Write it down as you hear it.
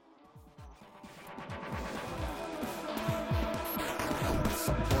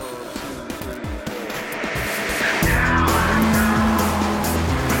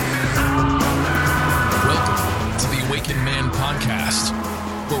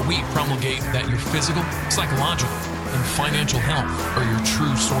where we promulgate that your physical, psychological, and financial health are your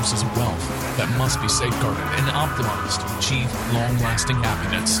true sources of wealth that must be safeguarded and optimized to achieve long-lasting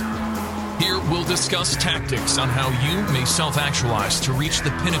happiness. Here we'll discuss tactics on how you may self-actualize to reach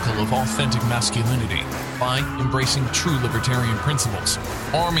the pinnacle of authentic masculinity by embracing true libertarian principles,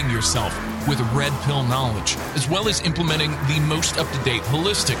 arming yourself with red pill knowledge, as well as implementing the most up-to-date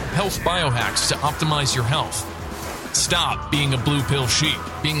holistic health biohacks to optimize your health. Stop being a blue pill sheep,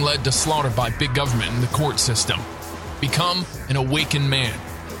 being led to slaughter by big government and the court system. Become an awakened man.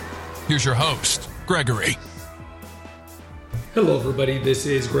 Here's your host, Gregory. Hello everybody, this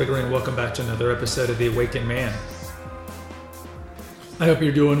is Gregory and welcome back to another episode of The Awakened Man. I hope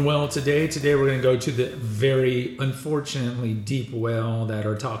you're doing well today. Today we're going to go to the very unfortunately deep well that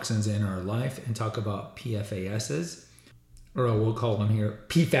are toxins in our life and talk about PFASs, or we'll call them here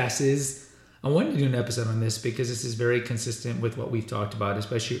PFASs. I wanted to do an episode on this because this is very consistent with what we've talked about,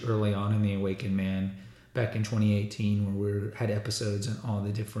 especially early on in The Awakened Man back in 2018 when we had episodes on all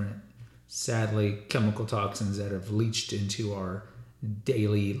the different, sadly, chemical toxins that have leached into our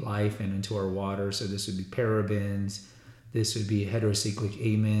daily life and into our water. So this would be parabens, this would be heterocyclic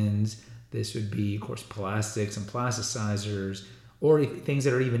amines, this would be, of course, plastics and plasticizers, or things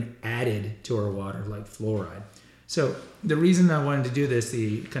that are even added to our water like fluoride. So the reason I wanted to do this,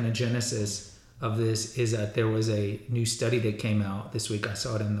 the kind of genesis of this, is that there was a new study that came out this week. I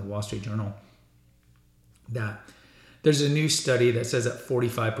saw it in the Wall Street Journal, that there's a new study that says that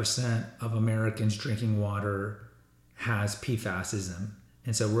 45% of Americans drinking water has PFAS in them.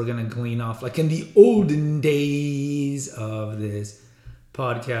 And so we're going to glean off, like in the olden days of this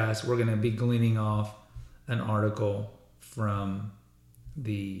podcast, we're going to be gleaning off an article from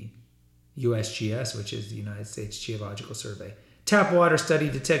the USGS, which is the United States Geological Survey. Tap water study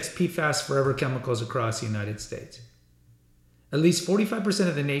detects PFAS forever chemicals across the United States. At least 45%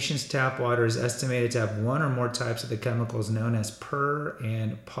 of the nation's tap water is estimated to have one or more types of the chemicals known as per-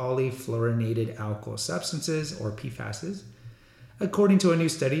 and polyfluorinated alkyl substances, or PFASs, according to a new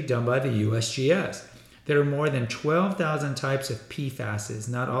study done by the USGS. There are more than 12,000 types of PFASs,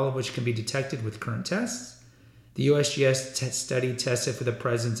 not all of which can be detected with current tests. The USGS study tested for the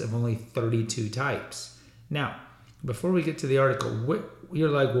presence of only 32 types. Now, before we get to the article, you're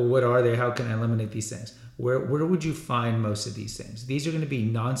like, well, what are they? How can I eliminate these things? Where would you find most of these things? These are going to be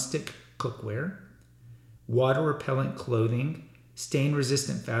nonstick cookware, water-repellent clothing,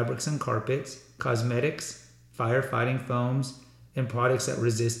 stain-resistant fabrics and carpets, cosmetics, firefighting foams, and products that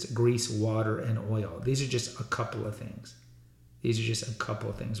resist grease, water, and oil. These are just a couple of things. These are just a couple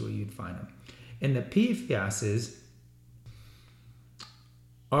of things where you'd find them. And the PFASs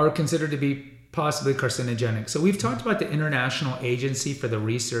are considered to be possibly carcinogenic. So we've talked about the International Agency for the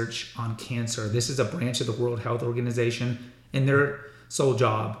Research on Cancer. This is a branch of the World Health Organization, and their sole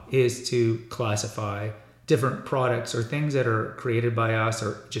job is to classify different products or things that are created by us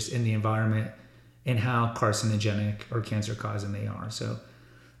or just in the environment and how carcinogenic or cancer-causing they are. So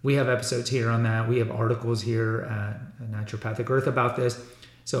we have episodes here on that. We have articles here at Naturopathic Earth about this.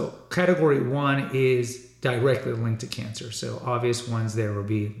 So category 1 is directly linked to cancer. So obvious ones there would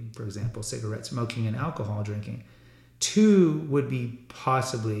be, for example, cigarette smoking and alcohol drinking. 2 would be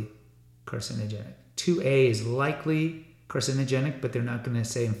possibly carcinogenic. 2A is likely carcinogenic, but they're not going to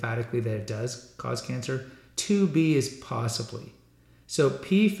say emphatically that it does cause cancer. 2B is possibly. So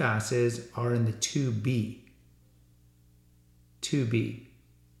PFASs are in the 2B. 2B.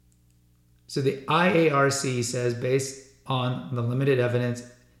 So the IARC says, based on the limited evidence,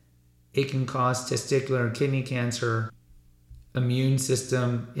 it can cause testicular and kidney cancer, immune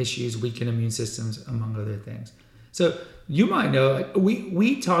system issues, weakened immune systems, among other things. So you might know,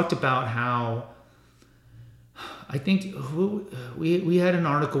 we talked about how, I think we had an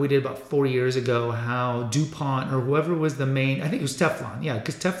article we did about 4 years ago, how DuPont or whoever was the main, I think it was Teflon. Yeah,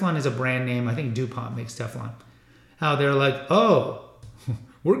 because Teflon is a brand name. I think DuPont makes Teflon. How they're like, oh,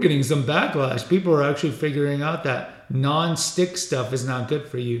 we're getting some backlash. People are actually figuring out that non-stick stuff is not good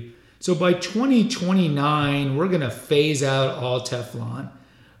for you. So by 2029, we're going to phase out all Teflon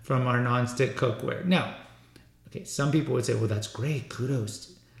from our non-stick cookware. Now, okay, some people would say, well, that's great,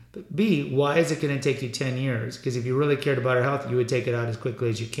 kudos. But B, why is it going to take you 10 years? Because if you really cared about our health, you would take it out as quickly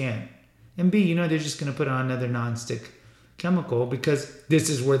as you can. And B, they're just going to put on another non-stick chemical because this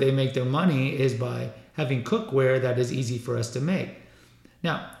is where they make their money, is by having cookware that is easy for us to make.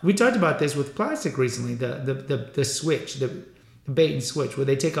 Now, we talked about this with plastic recently, the switch, the bait and switch, where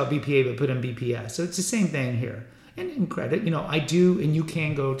they take out BPA but put in BPS. So it's the same thing here. And in credit, I do, and you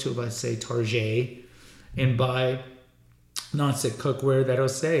can go to, let's say, Target and buy nonstick cookware that'll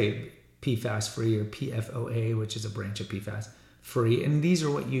say PFAS free or PFOA, which is a branch of PFAS, free. And these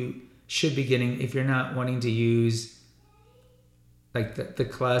are what you should be getting if you're not wanting to use like the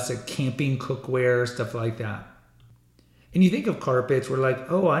classic camping cookware, stuff like that. And you think of carpets, we're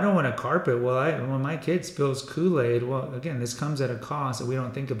like, oh, I don't want a carpet. Well, when my kid spills Kool-Aid, well, again, this comes at a cost that we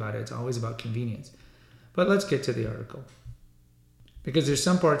don't think about it. It's always about convenience. But let's get to the article. Because there's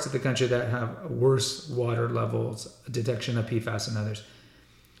some parts of the country that have worse water levels, detection of PFAS than others.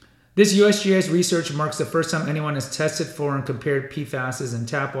 This USGS research marks the first time anyone has tested for and compared PFASs in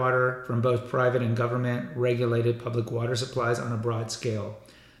tap water from both private and government-regulated public water supplies on a broad scale.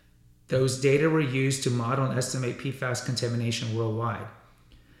 Those data were used to model and estimate PFAS contamination worldwide.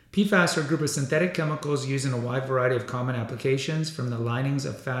 PFAS are a group of synthetic chemicals used in a wide variety of common applications, from the linings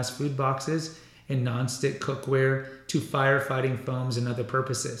of fast food boxes and non-stick cookware to firefighting foams and other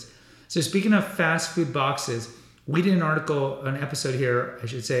purposes. So speaking of fast food boxes, we did an episode here, I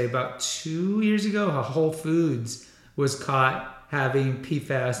should say, about 2 years ago, how Whole Foods was caught having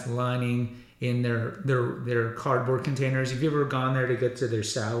PFAS lining in their cardboard containers. If you've ever gone there to get to their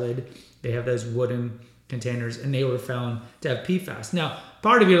salad, they have those wooden containers, and they were found to have PFAS. Now,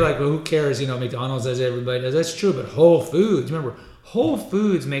 part of you are like, well, who cares? McDonald's does, everybody does. That's true, but Whole Foods, remember, Whole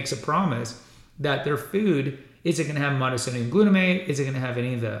Foods makes a promise that their food isn't going to have monosodium glutamate. Is it going to have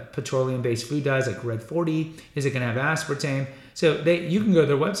any of the petroleum-based food dyes like Red 40? Is it going to have aspartame? So you can go to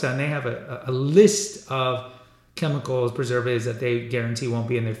their website and they have a list of chemicals, preservatives that they guarantee won't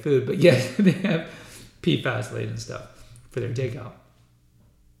be in their food, but yet they have PFAS-laden stuff for their takeout.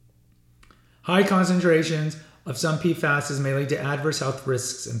 High concentrations of some PFASs may lead to adverse health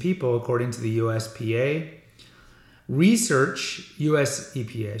risks in people, according to the USPA. US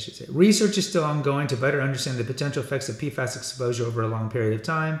EPA, I should say. Research is still ongoing to better understand the potential effects of PFAS exposure over a long period of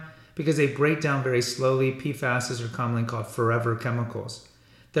time. Because they break down very slowly, PFASs are commonly called forever chemicals.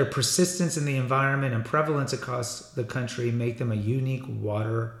 Their persistence in the environment and prevalence across the country make them a unique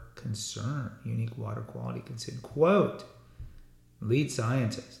water quality concern. Quote, lead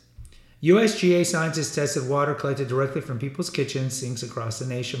scientist. USGA scientists tested water collected directly from people's kitchen sinks across the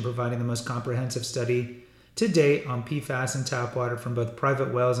nation, providing the most comprehensive study to date on PFAS in tap water from both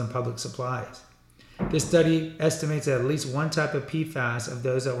private wells and public supplies. This study estimates that at least one type of PFAS of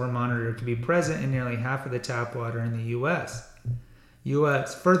those that were monitored could be present in nearly half of the tap water in the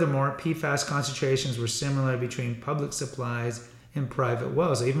U.S. Furthermore, PFAS concentrations were similar between public supplies and private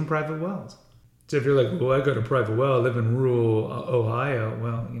wells, so even private wells. So if you're like, well, I got a private well, I live in rural Ohio,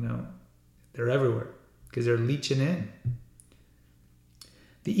 well, they're everywhere because they're leaching in.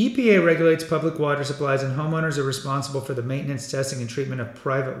 The EPA regulates public water supplies, and homeowners are responsible for the maintenance, testing, and treatment of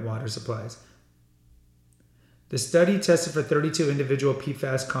private water supplies. The study tested for 32 individual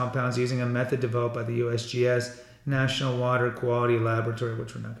PFAS compounds using a method developed by the USGS National Water Quality Laboratory,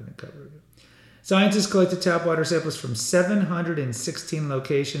 which we're not going to cover. Scientists collected tap water samples from 716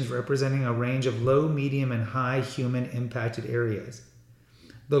 locations representing a range of low, medium, and high human impacted areas.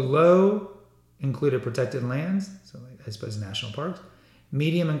 The low included protected lands, so I suppose national parks.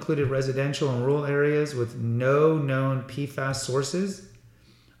 Medium included residential and rural areas with no known PFAS sources.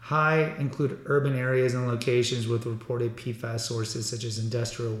 High include urban areas and locations with reported PFAS sources such as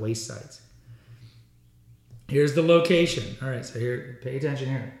industrial waste sites. Here's the location. All right, so here, pay attention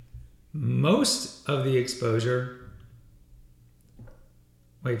here. Most of the exposure,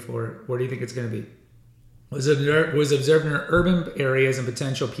 wait for it, where do you think it's going to be? Was observed in urban areas and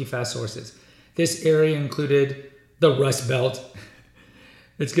potential PFAS sources. This area included the Rust Belt.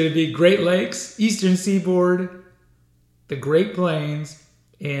 It's going to be Great Lakes, Eastern Seaboard, the Great Plains,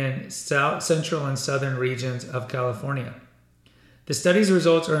 and South, Central, and Southern regions of California. The study's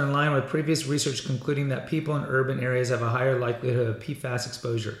results are in line with previous research concluding that people in urban areas have a higher likelihood of PFAS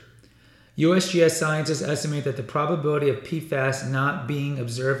exposure. USGS scientists estimate that the probability of PFAS not being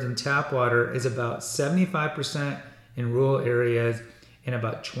observed in tap water is about 75% in rural areas and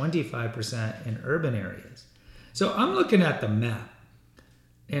about 25% in urban areas. So I'm looking at the map,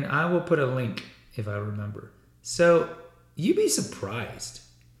 and I will put a link if I remember. So you'd be surprised.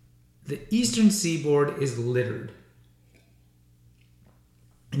 The Eastern Seaboard is littered.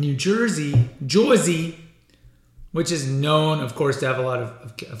 New Jersey, which is known, of course, to have a lot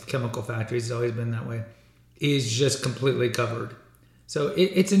of chemical factories, it's always been that way, is just completely covered. So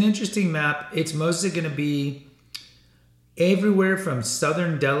it's an interesting map. It's mostly going to be everywhere from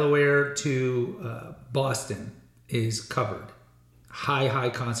southern Delaware to Boston is covered. High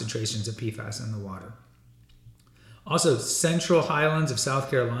concentrations of PFAS in the water. Also, central highlands of South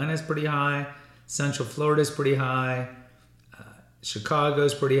Carolina is pretty high. Central Florida is pretty high.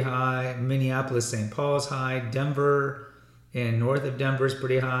 Chicago's pretty high. Minneapolis, St. Paul's high. Denver and north of Denver is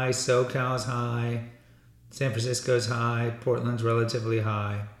pretty high. SoCal's high. San Francisco's high. Portland's relatively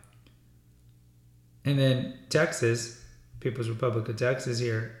high. And then Texas, People's Republic of Texas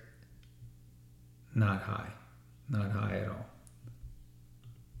here, not high. Not high at all.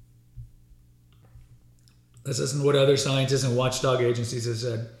 Let's listen to what other scientists and watchdog agencies have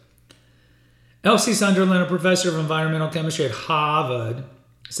said. Elsie Sunderland, a professor of environmental chemistry at Harvard,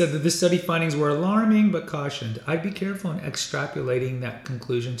 said that this study findings were alarming but cautioned, "I'd be careful in extrapolating that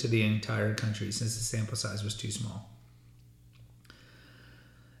conclusion to the entire country since the sample size was too small."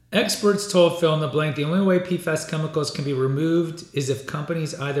 Experts told fill in the blank the only way PFAS chemicals can be removed is if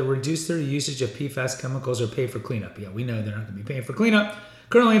companies either reduce their usage of PFAS chemicals or pay for cleanup. Yeah, we know they're not going to be paying for cleanup.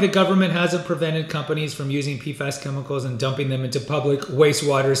 Currently, the government hasn't prevented companies from using PFAS chemicals and dumping them into public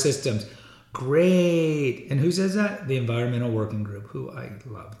wastewater systems. Great. And who says that? The Environmental Working Group, who I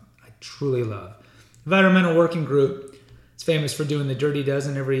love. I truly love. Environmental Working Group is famous for doing the Dirty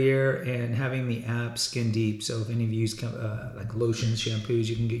Dozen every year and having the app Skin Deep. So if any of you use like lotions, shampoos,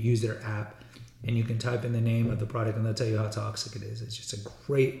 you can use their app and you can type in the name of the product and they'll tell you how toxic it is. It's just a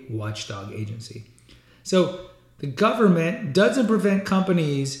great watchdog agency. So the government doesn't prevent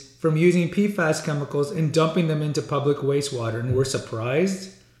companies from using PFAS chemicals and dumping them into public wastewater. And we're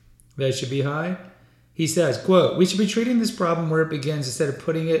surprised that it should be high. He says, quote, "We should be treating this problem where it begins instead of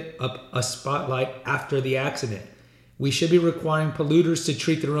putting it up a spotlight after the accident. We should be requiring polluters to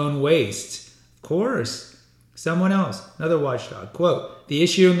treat their own waste." Of course. Someone else, another watchdog, quote, "The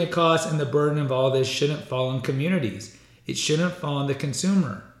issue and the cost and the burden of all this shouldn't fall on communities. It shouldn't fall on the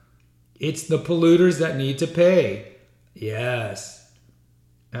consumer. It's the polluters that need to pay." Yes,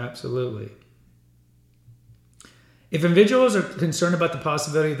 absolutely. If individuals are concerned about the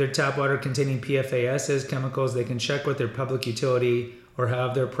possibility of their tap water containing PFAS chemicals, they can check with their public utility or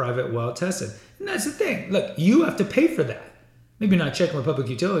have their private well tested. And that's the thing. Look, you have to pay for that. Maybe not check with public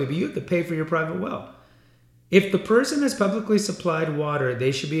utility, but you have to pay for your private well. If the person has publicly supplied water,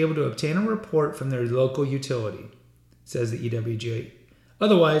 they should be able to obtain a report from their local utility, says the EWG.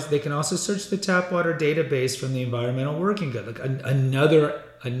 Otherwise, they can also search the tap water database from the Environmental Working Group, like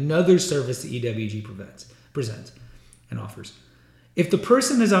another service the EWG presents and offers. If the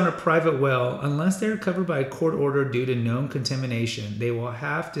person is on a private well, unless they are covered by a court order due to known contamination, they will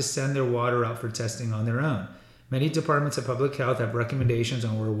have to send their water out for testing on their own. Many departments of public health have recommendations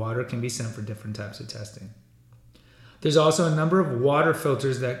on where water can be sent for different types of testing. There's also a number of water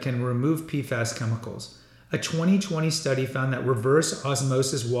filters that can remove PFAS chemicals. A 2020 study found that reverse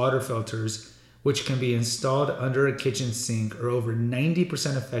osmosis water filters, which can be installed under a kitchen sink, are over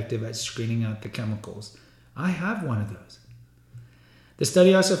 90% effective at screening out the chemicals. I have one of those. The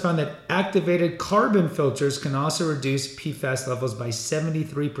study also found that activated carbon filters can also reduce PFAS levels by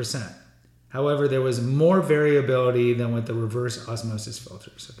 73%. However, there was more variability than with the reverse osmosis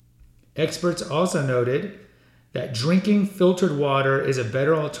filters. Experts also noted that drinking filtered water is a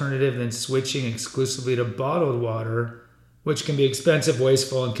better alternative than switching exclusively to bottled water, which can be expensive,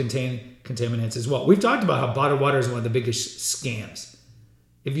 wasteful, and contain contaminants as well. We've talked about how bottled water is one of the biggest scams.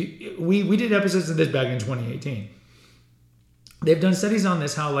 We did episodes of this back in 2018. They've done studies on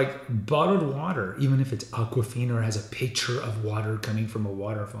this, how like bottled water, even if it's Aquafina or has a picture of water coming from a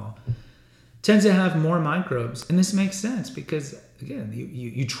waterfall, tends to have more microbes. And this makes sense because, again,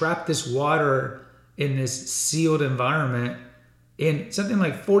 you trap this water in this sealed environment, and something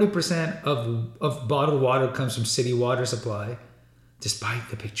like 40% of bottled water comes from city water supply, despite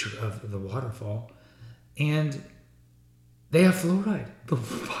the picture of the waterfall. And they have fluoride. But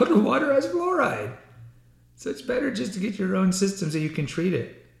bottled water has fluoride. So it's better just to get your own system so you can treat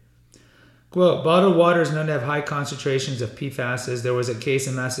it. Quote, "Bottled water is known to have high concentrations of PFAS. There was a case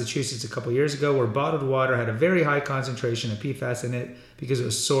in Massachusetts a couple years ago where bottled water had a very high concentration of PFAS in it because it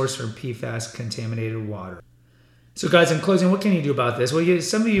was sourced from PFAS contaminated water." So guys, in closing, what can you do about this? Well,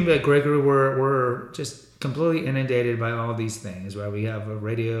 some of you like Gregory were just completely inundated by all these things, right? We have a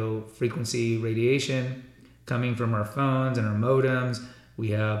radio frequency radiation coming from our phones and our modems.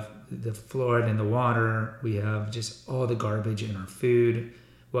 We have the fluoride in the water. We have just all the garbage in our food.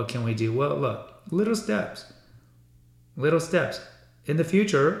 What can we do? Well, look, little steps. In the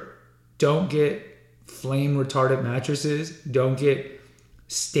future, don't get flame retardant mattresses. Don't get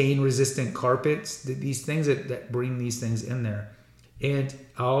stain resistant carpets. These things that bring these things in there. And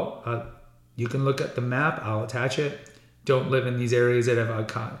you can look at the map. I'll attach it. Don't live in these areas that have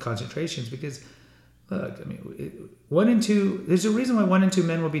high concentrations because, look, I mean, there's a reason why 1 in 2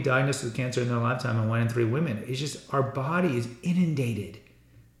 men will be diagnosed with cancer in their lifetime and 1 in 3 women. It's just our body is inundated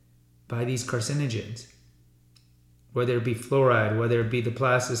by these carcinogens, whether it be fluoride, whether it be the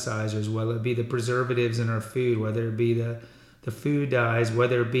plasticizers, whether it be the preservatives in our food, whether it be the the food dyes,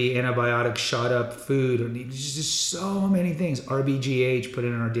 whether it be antibiotic shot up food, or just so many things, RBGH put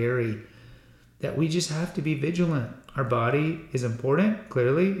in our dairy, that we just have to be vigilant. Our body is important,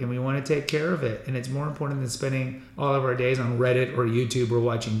 clearly, and we want to take care of it. And it's more important than spending all of our days on Reddit or YouTube or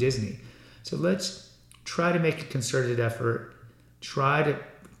watching Disney. So let's try to make a concerted effort. Try to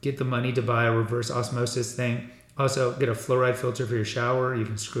get the money to buy a reverse osmosis thing. Also, get a fluoride filter for your shower. You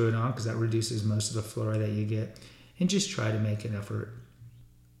can screw it on because that reduces most of the fluoride that you get. And just try to make an effort.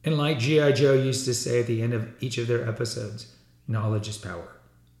 And like G.I. Joe used to say at the end of each of their episodes, knowledge is power.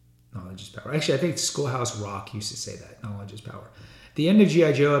 Knowledge is power. Actually, I think Schoolhouse Rock used to say that. Knowledge is power. At the end of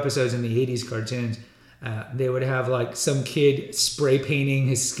G.I. Joe episodes in the 80s cartoons, they would have like some kid spray painting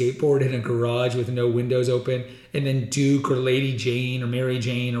his skateboard in a garage with no windows open. And then Duke or Lady Jane or Mary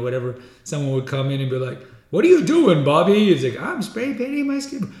Jane or whatever, someone would come in and be like, "What are you doing, Bobby?" He's like, "I'm spray painting my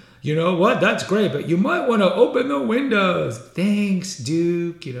skateboard." "You know what? That's great, but you might want to open the windows." "Thanks,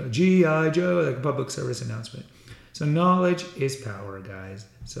 Duke." G.I. Joe, like a public service announcement. So knowledge is power, guys.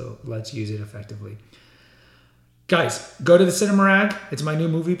 So let's use it effectively. Guys, go to the Cinema Rag. It's my new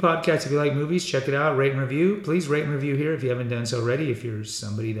movie podcast. If you like movies, check it out. Rate and review. Please rate and review here if you haven't done so already. If you're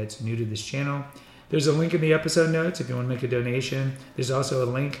somebody that's new to this channel, there's a link in the episode notes if you want to make a donation. There's also a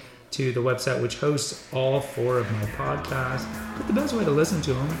link to the website which hosts all 4 of my podcasts. But the best way to listen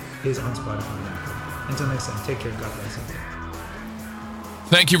to them is on Spotify. Until next time, take care. God bless you.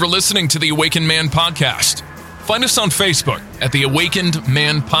 Thank you for listening to the Awakened Man Podcast. Find us on Facebook at the Awakened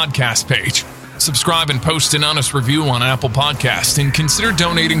Man Podcast page. Subscribe and post an honest review on Apple Podcasts, and consider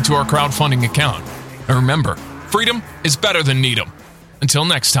donating to our crowdfunding account. And remember, freedom is better than Needham. Until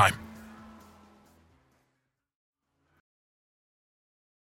next time.